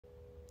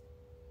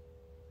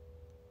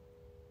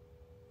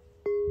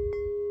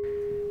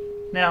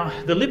Now,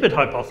 the lipid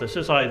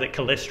hypothesis, i.e. that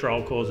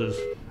cholesterol causes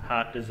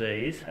heart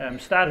disease,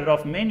 started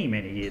off many,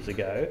 many years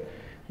ago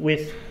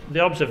with the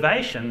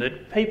observation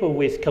that people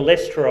with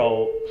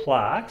cholesterol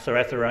plaques or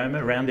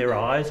atheroma around their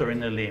eyes or in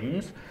their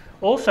limbs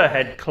also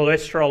had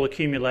cholesterol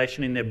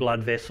accumulation in their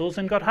blood vessels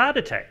and got heart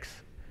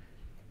attacks.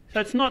 So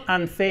it's not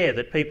unfair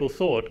that people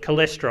thought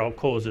cholesterol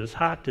causes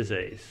heart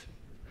disease.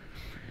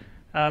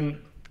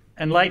 And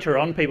later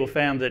on, people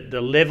found that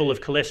the level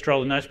of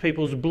cholesterol in those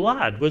people's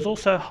blood was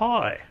also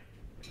high.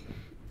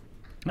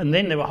 And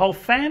then there were whole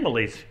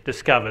families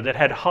discovered that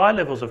had high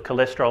levels of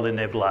cholesterol in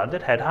their blood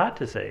that had heart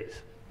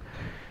disease.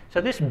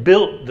 So this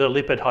built the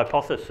lipid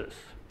hypothesis.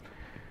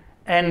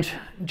 And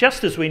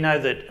just as we know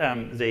that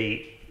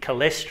the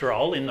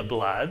cholesterol in the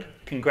blood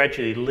can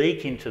gradually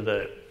leak into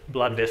the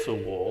blood vessel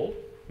wall,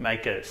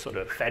 make a sort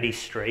of fatty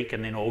streak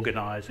and then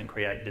organise and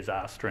create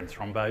disaster and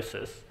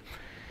thrombosis,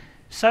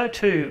 so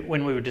too,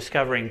 when we were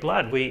discovering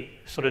blood, we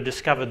sort of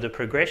discovered the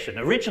progression.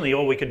 Originally,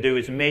 all we could do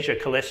is measure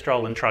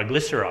cholesterol and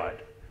triglyceride.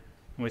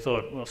 And we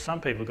thought, well,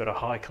 some people got a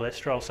high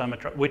cholesterol, some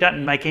are we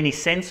don't make any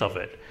sense of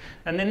it.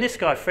 And then this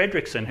guy,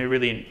 Fredricksen, who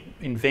really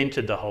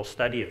invented the whole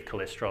study of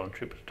cholesterol and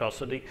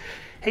tripletosity,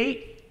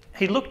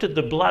 he looked at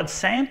the blood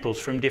samples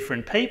from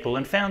different people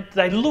and found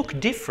they look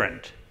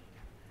different.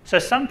 So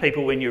some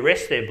people, when you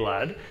rest their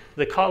blood,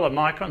 the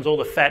chylomicrons, all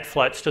the fat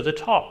floats to the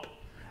top.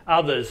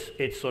 Others,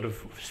 it's sort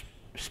of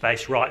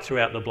spaced right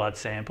throughout the blood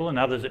sample, and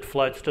others it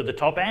floats to the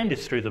top and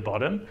is through the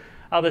bottom.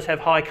 Others have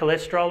high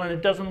cholesterol and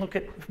it doesn't look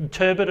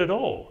turbid at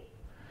all.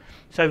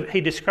 So he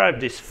described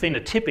this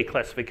phenotypic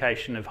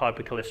classification of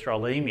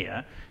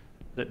hypercholesterolemia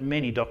that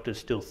many doctors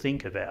still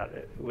think about,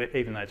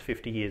 even though it's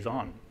 50 years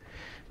on.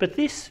 But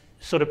this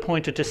sort of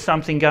pointed to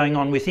something going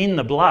on within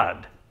the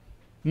blood,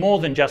 more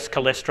than just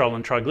cholesterol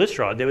and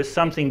triglyceride. There was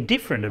something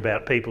different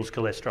about people's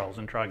cholesterols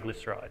and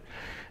triglyceride.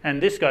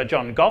 And this guy,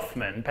 John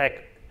Goffman,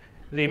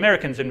 the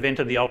Americans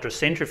invented the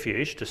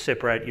ultracentrifuge to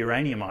separate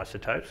uranium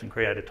isotopes and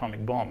create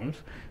atomic bombs,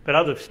 but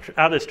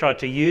others tried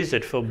to use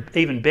it for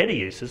even better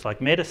uses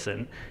like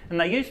medicine, and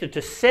they used it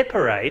to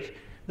separate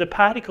the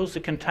particles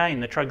that contain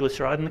the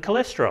triglyceride and the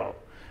cholesterol.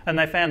 And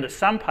they found that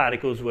some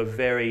particles were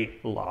very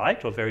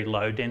light or very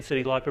low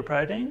density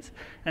lipoproteins,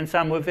 and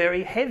some were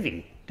very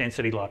heavy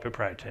density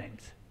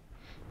lipoproteins.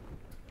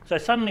 So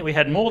suddenly we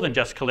had more than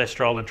just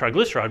cholesterol and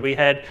triglyceride. We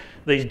had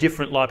these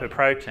different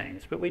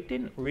lipoproteins, but we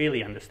didn't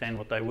really understand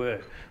what they were.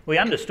 We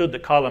understood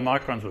that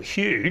chylomicrons were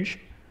huge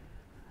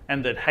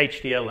and that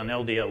HDL and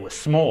LDL were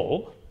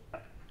small.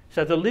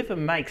 So the liver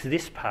makes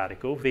this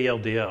particle,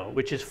 VLDL,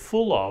 which is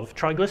full of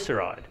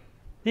triglyceride.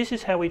 This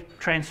is how we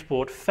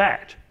transport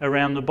fat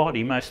around the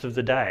body most of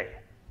the day.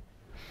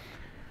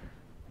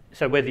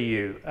 So whether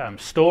you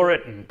store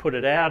it and put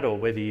it out, or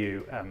whether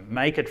you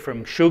make it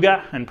from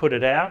sugar and put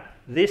it out,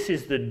 this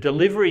is the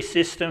delivery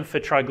system for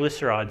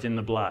triglycerides in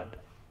the blood.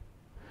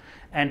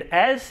 And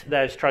as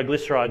those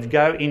triglycerides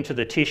go into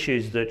the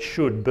tissues that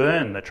should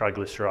burn the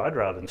triglyceride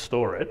rather than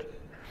store it,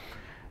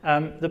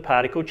 the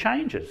particle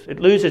changes. It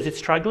loses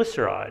its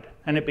triglyceride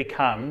and it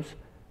becomes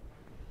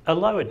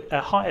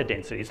a higher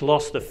density. It's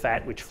lost the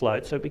fat which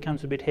floats, so it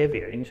becomes a bit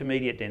heavier,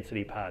 intermediate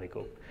density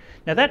particle.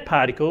 Now that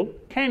particle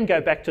can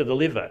go back to the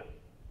liver.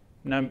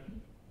 Now,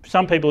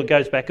 some people it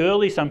goes back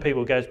early, some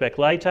people it goes back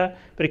later,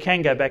 but it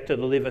can go back to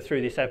the liver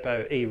through this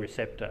ApoE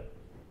receptor.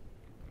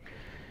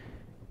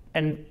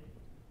 But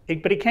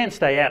it can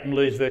stay out and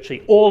lose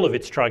virtually all of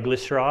its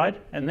triglyceride,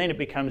 and then it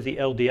becomes the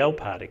LDL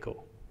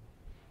particle.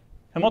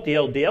 And what the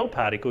LDL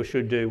particle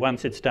should do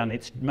once it's done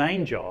its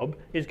main job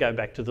is go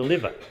back to the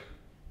liver.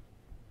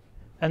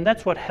 And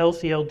that's what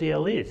healthy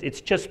LDL is.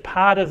 It's just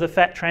part of the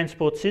fat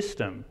transport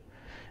system.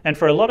 And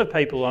for a lot of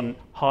people on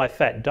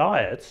high-fat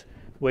diets,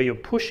 where you're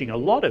pushing a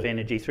lot of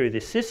energy through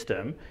this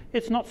system,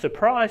 it's not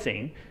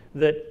surprising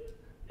that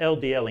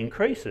LDL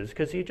increases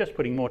because you're just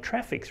putting more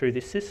traffic through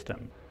this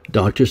system.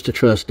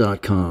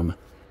 DoctorsToTrust.com.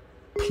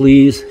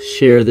 Please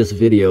share this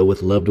video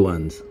with loved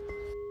ones.